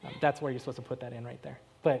 That's where you're supposed to put that in right there.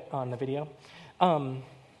 But on the video.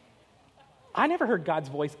 I never heard God's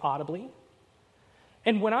voice audibly.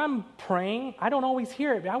 And when I'm praying, I don't always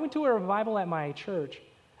hear it. I went to a revival at my church,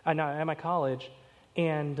 at my college,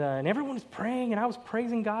 and everyone was praying, and I was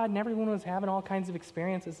praising God, and everyone was having all kinds of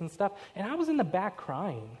experiences and stuff. And I was in the back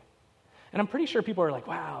crying. And I'm pretty sure people are like,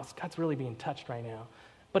 wow, God's really being touched right now.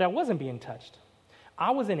 But I wasn't being touched.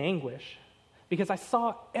 I was in anguish because I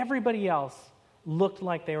saw everybody else looked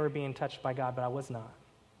like they were being touched by God, but I was not.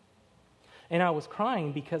 And I was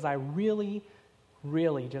crying because I really,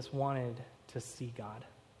 really just wanted to see God.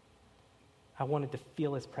 I wanted to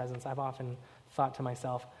feel His presence. I've often thought to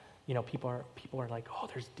myself, people are like, oh,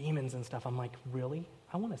 there's demons and stuff. I'm like, really?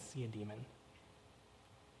 I want to see a demon.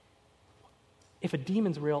 If a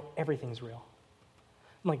demon's real, everything's real.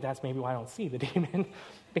 I'm like, that's maybe why I don't see the demon,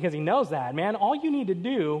 because He knows that, man. All you need to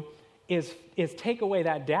do is take away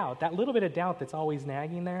that doubt, that little bit of doubt that's always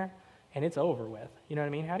nagging there. and it's over with. You know what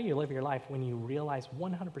I mean? How do you live your life when you realize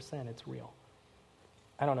 100% it's real?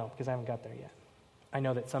 I don't know, because I haven't got there yet. I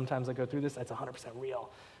know that sometimes I go through this, it's 100% real.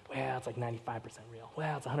 Well, it's like 95% real.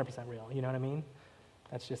 Well, it's 100% real. You know what I mean?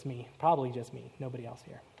 That's just me. Probably just me. Nobody else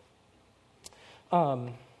here.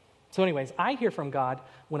 So anyways, I hear from God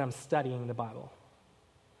when I'm studying the Bible.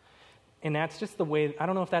 And that's just the way, I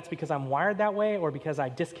don't know if that's because I'm wired that way or because I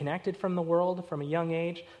disconnected from the world from a young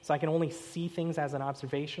age, so I can only see things as an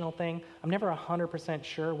observational thing. I'm never 100%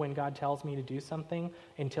 sure when God tells me to do something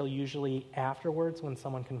until usually afterwards when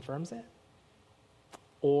someone confirms it.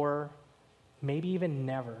 Or maybe even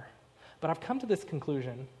never. But I've come to this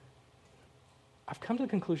conclusion. I've come to the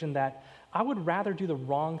conclusion that I would rather do the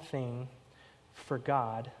wrong thing for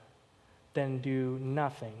God than do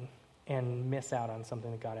nothing and miss out on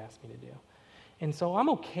something that God asked me to do. And so I'm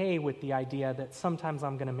okay with the idea that sometimes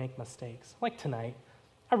I'm going to make mistakes. Like tonight,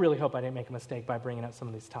 I really hope I didn't make a mistake by bringing up some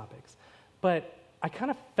of these topics. But I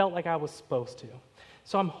kind of felt like I was supposed to.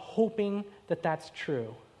 So I'm hoping that that's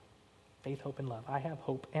true. Faith, hope, and love. I have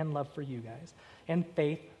hope and love for you guys. And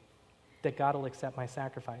faith that God will accept my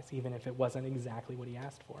sacrifice, even if it wasn't exactly what he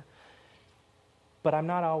asked for. But I'm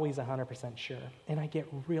not always 100% sure. And I get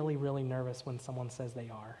really, really nervous when someone says they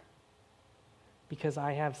are. Because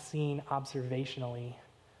I have seen observationally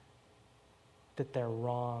that they're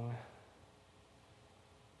wrong.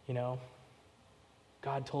 You know?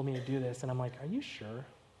 God told me to do this, and I'm like, are you sure?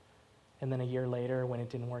 And then a year later, when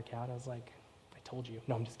it didn't work out, I was like, I told you.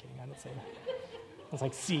 No, I'm just kidding. I didn't say that. I was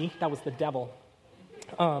like, see, that was the devil.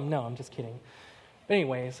 No, I'm just kidding. But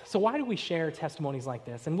anyways, so why do we share testimonies like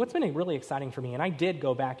this? And what's been really exciting for me, and I did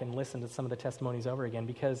go back and listen to some of the testimonies over again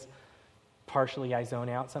because partially I zone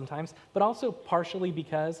out sometimes, but also partially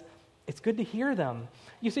because it's good to hear them.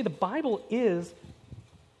 You see, the Bible is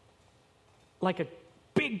like a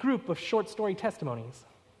big group of short story testimonies,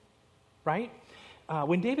 right?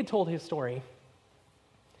 When David told his story,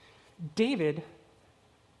 David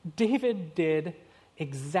did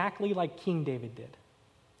exactly like King David did.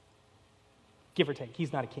 Give or take.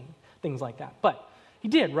 He's not a king. Things like that. But he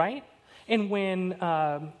did, right? And when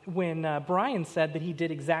Brian said that he did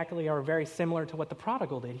exactly or very similar to what the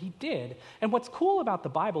prodigal did, he did. And what's cool about the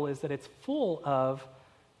Bible is that it's full of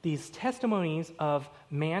these testimonies of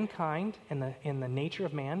mankind and the nature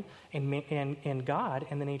of man and God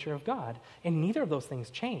and the nature of God. And neither of those things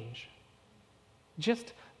change.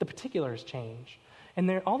 Just the particulars change. And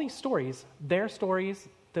there are all these stories, their stories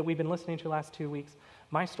that we've been listening to the last 2 weeks,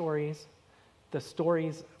 my stories, the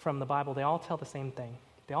stories from the Bible, they all tell the same thing.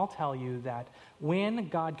 They all tell you that when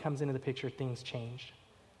God comes into the picture, things change.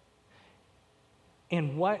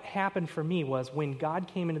 And what happened for me was when God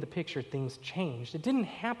came into the picture, things changed. It didn't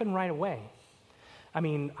happen right away. I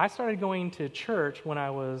mean, I started going to church when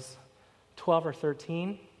I was 12 or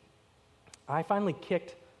 13. I finally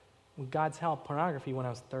kicked, with God's help, pornography when I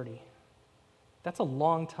was 30. That's a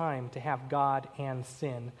long time to have God and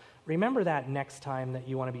sin. Remember that next time that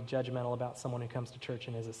you want to be judgmental about someone who comes to church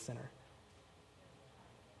and is a sinner.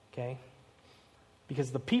 Okay?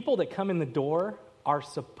 Because the people that come in the door are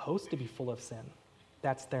supposed to be full of sin.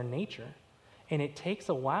 That's their nature. And it takes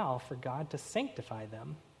a while for God to sanctify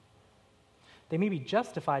them. They may be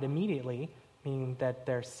justified immediately, meaning that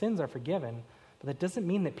their sins are forgiven, but that doesn't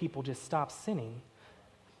mean that people just stop sinning.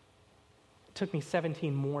 It took me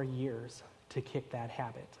 17 more years to kick that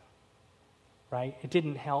habit, right? It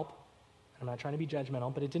didn't help. I'm not trying to be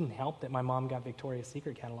judgmental, but it didn't help that my mom got Victoria's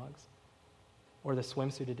Secret catalogs or the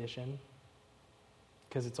swimsuit edition,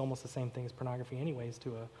 because it's almost the same thing as pornography anyways to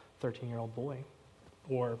a 13-year-old boy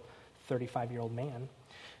or 35-year-old man.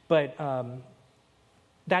 But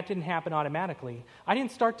that didn't happen automatically. I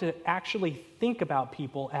didn't start to actually think about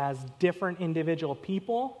people as different individual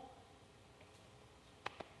people.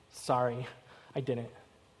 Sorry, I didn't.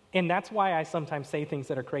 And that's why I sometimes say things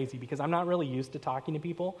that are crazy, because I'm not really used to talking to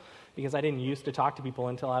people, because I didn't used to talk to people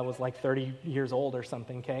until I was like 30 years old or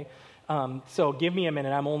something, okay? So give me a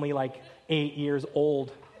minute. I'm only like 8 years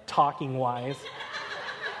old talking-wise,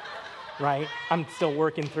 right? I'm still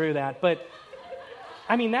working through that. But,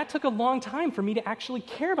 I mean, that took a long time for me to actually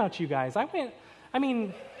care about you guys.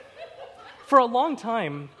 For a long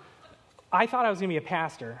time, I thought I was going to be a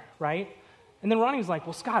pastor, right? And then Ronnie was like,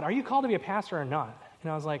 well, Scott, are you called to be a pastor or not?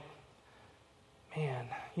 And I was like, man,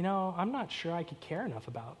 I'm not sure I could care enough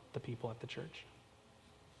about the people at the church.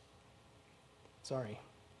 Sorry.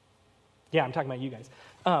 Yeah, I'm talking about you guys.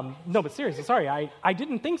 No, but seriously, sorry, I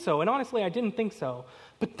didn't think so. And honestly, I didn't think so.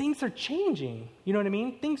 But things are changing. You know what I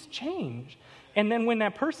mean? Things change. And then when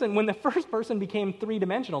the first person became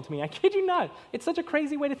three-dimensional to me, I kid you not, it's such a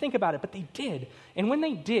crazy way to think about it, but they did. And when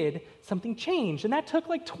they did, something changed. And that took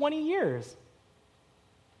like 20 years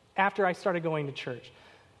after I started going to church.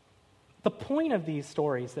 The point of these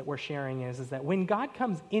stories that we're sharing is that when God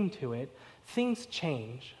comes into it, things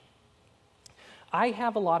change. I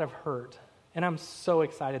have a lot of hurt, and I'm so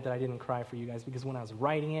excited that I didn't cry for you guys, because when I was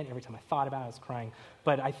writing it, every time I thought about it, I was crying.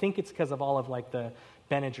 But I think it's because of all of like the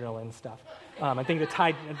Benadryl and stuff. I think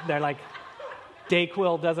they're like,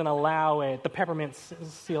 Dayquil doesn't allow it. The peppermint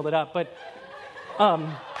sealed it up. But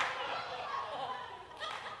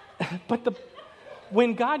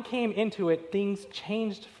when God came into it, things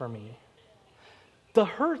changed for me. The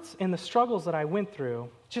hurts and the struggles that I went through,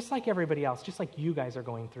 just like everybody else, just like you guys are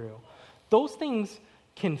going through, those things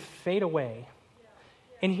can fade away.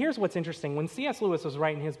 And here's what's interesting. When C.S. Lewis was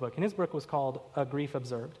writing his book, and his book was called A Grief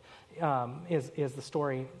Observed, is the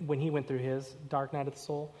story when he went through his dark night of the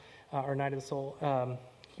soul, or night of the soul.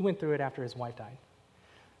 He went through it after his wife died.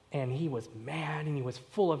 And he was mad, and he was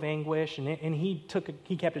full of anguish, and he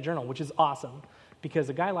kept a journal, which is awesome, because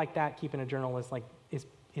a guy like that keeping a journal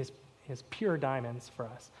is pure diamonds for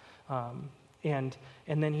us. And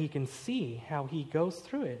then he can see how he goes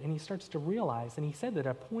through it, and he starts to realize, and he said that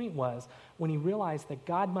a point was when he realized that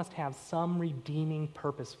God must have some redeeming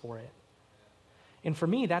purpose for it. And for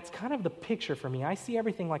me, that's kind of the picture for me. I see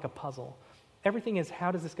everything like a puzzle. Everything is,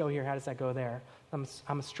 how does this go here? How does that go there?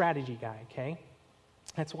 I'm a strategy guy, okay?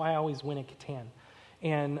 That's why I always win at Catan.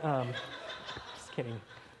 And just kidding.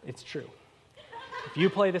 It's true. If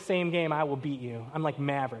you play the same game, I will beat you. I'm like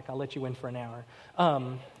Maverick. I'll let you win for an hour.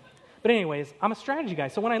 But anyways, I'm a strategy guy.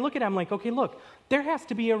 So when I look at it, I'm like, okay, look, there has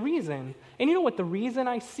to be a reason. And you know what the reason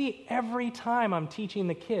I see every time I'm teaching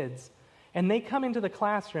the kids, and they come into the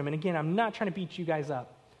classroom, and again, I'm not trying to beat you guys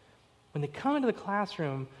up. When they come into the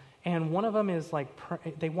classroom, and one of them is like,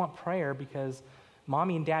 they want prayer because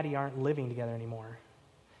mommy and daddy aren't living together anymore.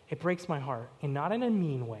 It breaks my heart, and not in a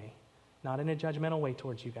mean way, not in a judgmental way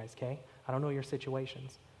towards you guys, okay? I don't know your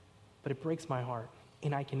situations, but it breaks my heart,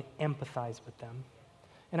 and I can empathize with them,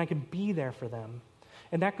 and I can be there for them.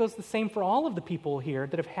 And that goes the same for all of the people here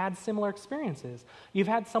that have had similar experiences. You've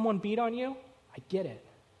had someone beat on you, I get it.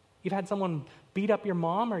 You've had someone beat up your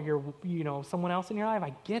mom or someone else in your life,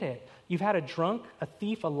 I get it. You've had a drunk, a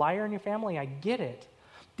thief, a liar in your family, I get it.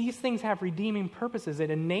 These things have redeeming purposes.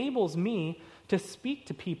 It enables me to speak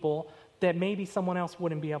to people that maybe someone else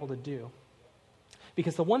wouldn't be able to do.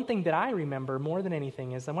 Because the one thing that I remember more than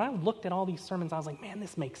anything is that when I looked at all these sermons, I was like, man,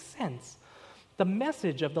 this makes sense. The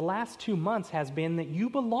message of the last 2 months has been that you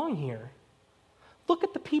belong here. Look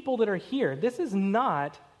at the people that are here. This is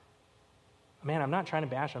not, man, I'm not trying to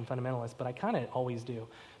bash on fundamentalists, but I kind of always do.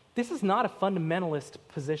 This is not a fundamentalist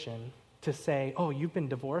position to say, oh, you've been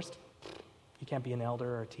divorced? You can't be an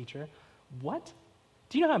elder or a teacher. What?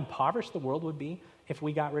 Do you know how impoverished the world would be if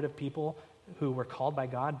we got rid of people who were called by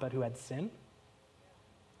God but who had sin?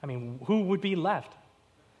 I mean, who would be left,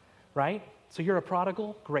 right? So you're a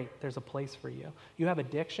prodigal? Great, there's a place for you. You have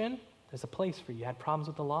addiction? There's a place for you. You had problems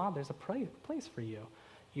with the law? There's a place for you.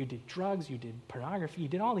 You did drugs, you did pornography, you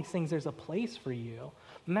did all these things. There's a place for you.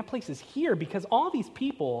 And that place is here because all these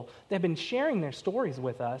people that have been sharing their stories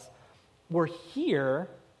with us were here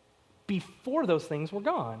before those things were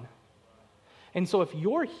gone. And so if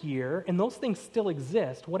you're here and those things still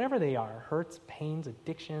exist, whatever they are, hurts, pains,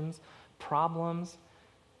 addictions, problems,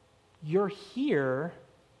 you're here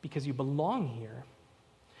because you belong here.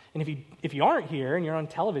 And if you aren't here and you're on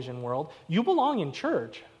television world, you belong in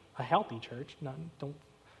church, a healthy church.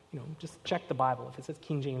 Just check the Bible. If it says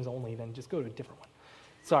King James only, then just go to a different one.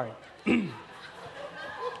 Sorry.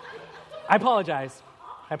 I apologize.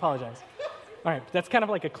 All right, that's kind of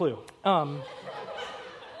like a clue.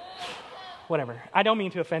 Whatever. I don't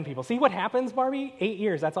mean to offend people. See what happens, Barbie? 8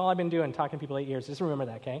 years. That's all I've been doing, talking to people 8 years. Just remember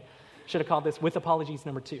that, okay? Should have called this With Apologies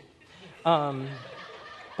number 2.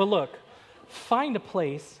 But look, find a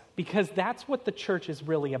place, because that's what the church is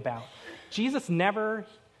really about. Jesus never,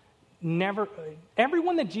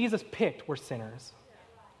 everyone that Jesus picked were sinners.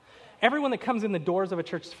 Everyone that comes in the doors of a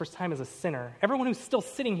church the first time is a sinner. Everyone who's still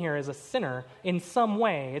sitting here is a sinner in some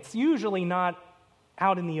way. It's usually not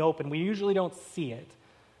out in the open. We usually don't see it,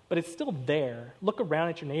 but it's still there. Look around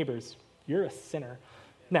at your neighbors. You're a sinner.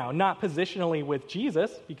 Now, not positionally with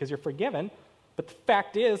Jesus, because you're forgiven, but the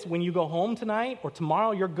fact is, when you go home tonight or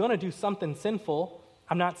tomorrow, you're going to do something sinful.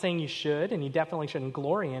 I'm not saying you should, and you definitely shouldn't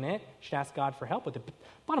glory in it. You should ask God for help with it. But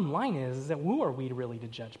bottom line is that who are we really to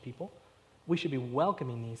judge people? We should be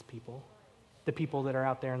welcoming these people, the people that are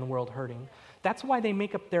out there in the world hurting. That's why they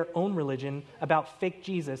make up their own religion about fake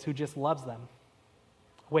Jesus who just loves them.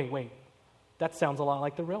 Wait. That sounds a lot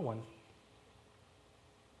like the real one.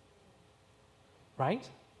 Right?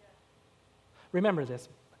 Remember this.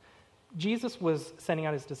 Jesus was sending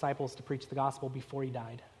out his disciples to preach the gospel before he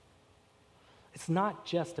died. It's not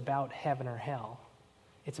just about heaven or hell.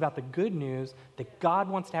 It's about the good news that God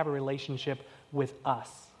wants to have a relationship with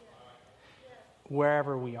us,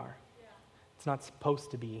 wherever we are. It's not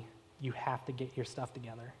supposed to be. You have to get your stuff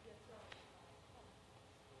together.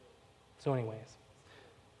 So anyways,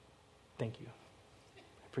 thank you.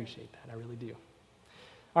 I appreciate that. I really do.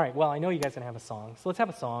 All right, well, I know you guys are going to have a song. So let's have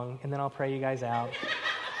a song, and then I'll pray you guys out.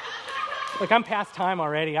 Look, I'm past time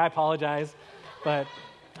already. I apologize. But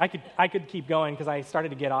I could keep going because I started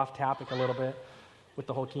to get off topic a little bit with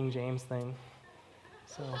the whole King James thing.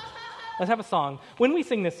 So let's have a song. When we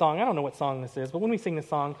sing this song, I don't know what song this is, but when we sing this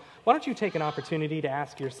song, why don't you take an opportunity to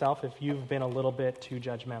ask yourself if you've been a little bit too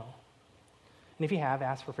judgmental? And if you have,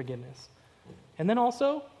 ask for forgiveness. And then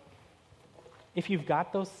also, if you've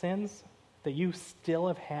got those sins that you still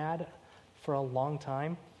have had for a long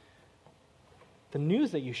time, the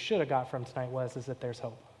news that you should have got from tonight is that there's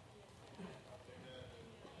hope.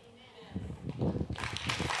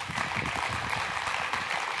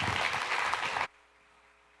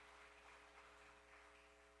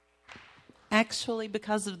 Actually,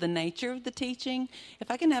 because of the nature of the teaching,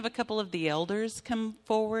 if I can have a couple of the elders come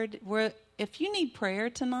forward, if you need prayer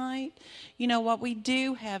tonight, you know what, we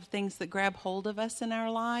do have things that grab hold of us in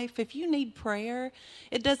our life. If you need prayer,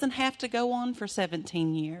 it doesn't have to go on for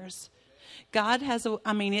 17 years. God has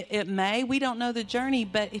it may, we don't know the journey,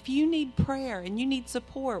 but if you need prayer and you need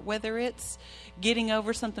support, whether it's getting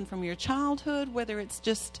over something from your childhood, whether it's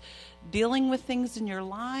just dealing with things in your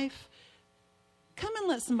life, come and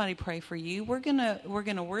let somebody pray for you. We're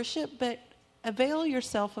gonna worship, but avail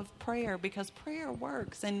yourself of prayer because prayer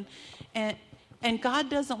works, and God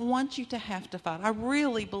doesn't want you to have to fight. I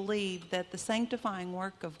really believe that the sanctifying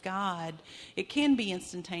work of God, it can be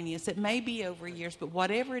instantaneous. It may be over years, but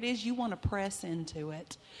whatever it is, you want to press into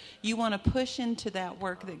it. You want to push into that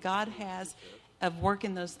work that God has of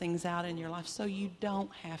working those things out in your life so you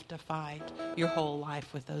don't have to fight your whole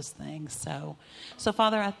life with those things. So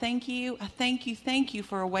Father, I thank you. I thank you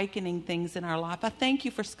for awakening things in our life. I thank you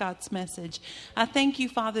for Scott's message. I thank you,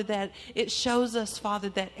 Father, that it shows us, Father,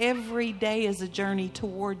 that every day is a journey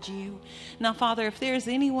toward you. Now, Father, if there's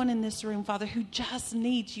anyone in this room, Father, who just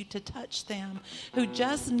needs you to touch them, who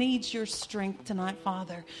just needs your strength tonight,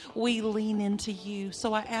 Father, we lean into you.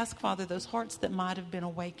 So I ask, Father, those hearts that might have been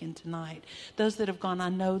awakened tonight, those that have gone, I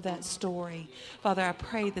know that story. Father, I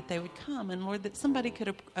pray that they would come, and Lord, that somebody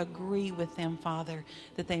could agree with them, Father,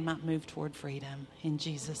 that they might move toward freedom. In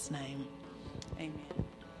Jesus' name, amen.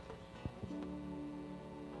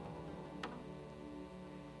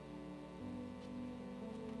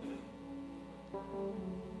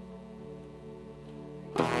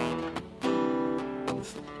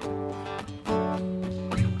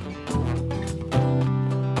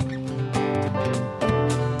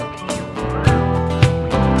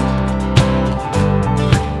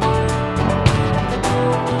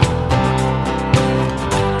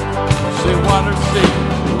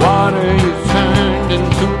 Water you turned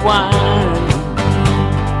into wine.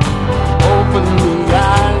 Open the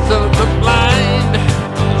eyes of the blind.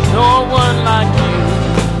 There's no one like you.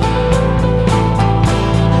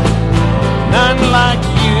 None like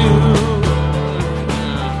you.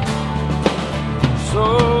 So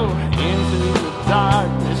into the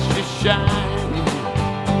darkness you shine,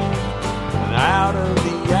 and out of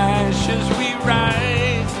the ashes we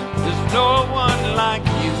rise. There's no one like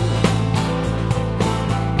you.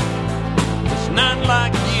 None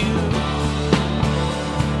like you.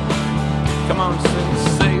 Come on, sing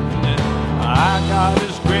safe now. Our God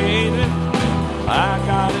is greater. Our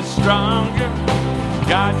God is stronger.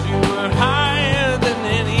 God, you are higher than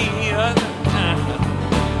any other.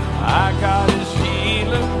 Our God is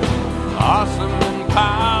healer, awesome in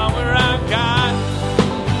power. Our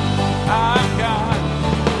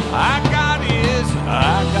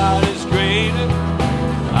God is greater.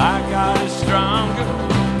 Our God is stronger.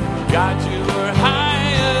 God, you are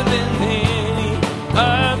higher than any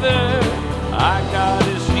other. Our God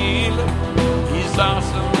is healer. He's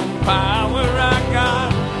awesome in power.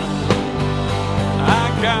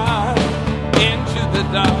 Our God, into the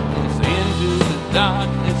darkness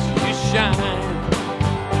you shine.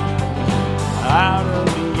 Out of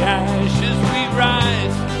the ashes we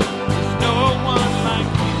rise. There's no one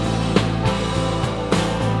like you.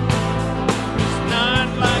 There's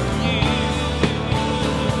none like you.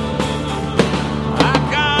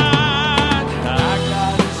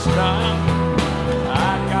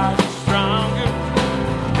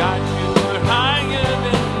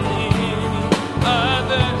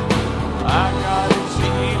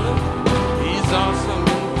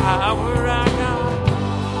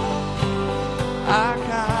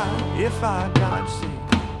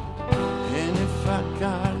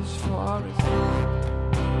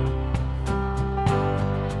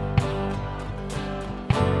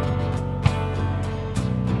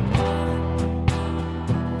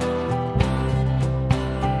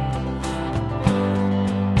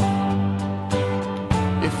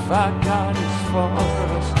 if our God is for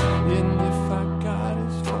us, and if our God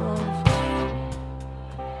is for us.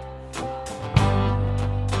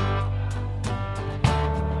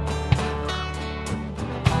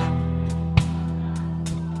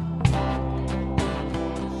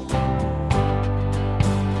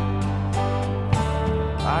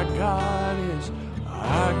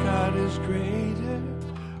 Our God is greater,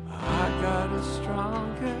 our God is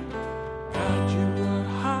stronger. God, you are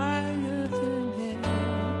higher than any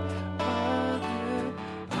other.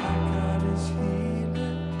 Our God is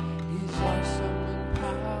healer, He's awesome in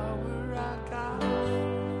power. Our God,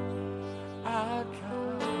 our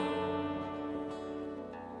God.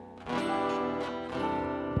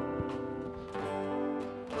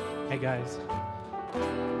 Hey guys.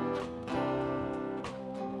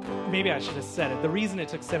 Maybe I should have said it. The reason it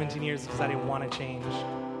took 17 years is because I didn't want to change.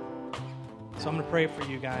 So I'm going to pray for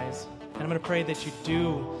you guys. And I'm going to pray that you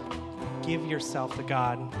do give yourself to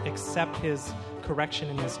God. Accept His correction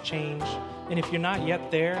and His change. And if you're not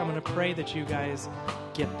yet there, I'm going to pray that you guys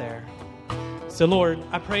get there. So Lord,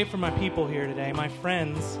 I pray for my people here today, my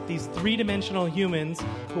friends, these three-dimensional humans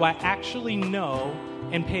who I actually know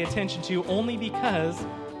and pay attention to only because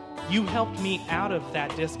you helped me out of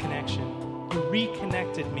that disconnection. You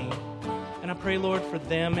reconnected me. And I pray, Lord, for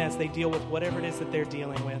them as they deal with whatever it is that they're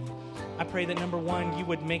dealing with. I pray that, number one, you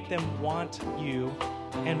would make them want you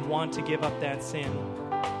and want to give up that sin.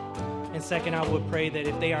 And second, I would pray that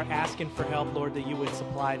if they are asking for help, Lord, that you would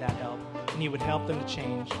supply that help and you would help them to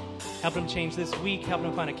change. Help them change this week. Help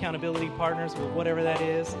them find accountability partners with whatever that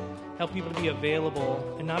is. Help people to be available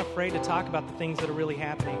and not afraid to talk about the things that are really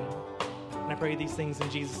happening. And I pray these things in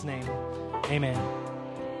Jesus' name. Amen.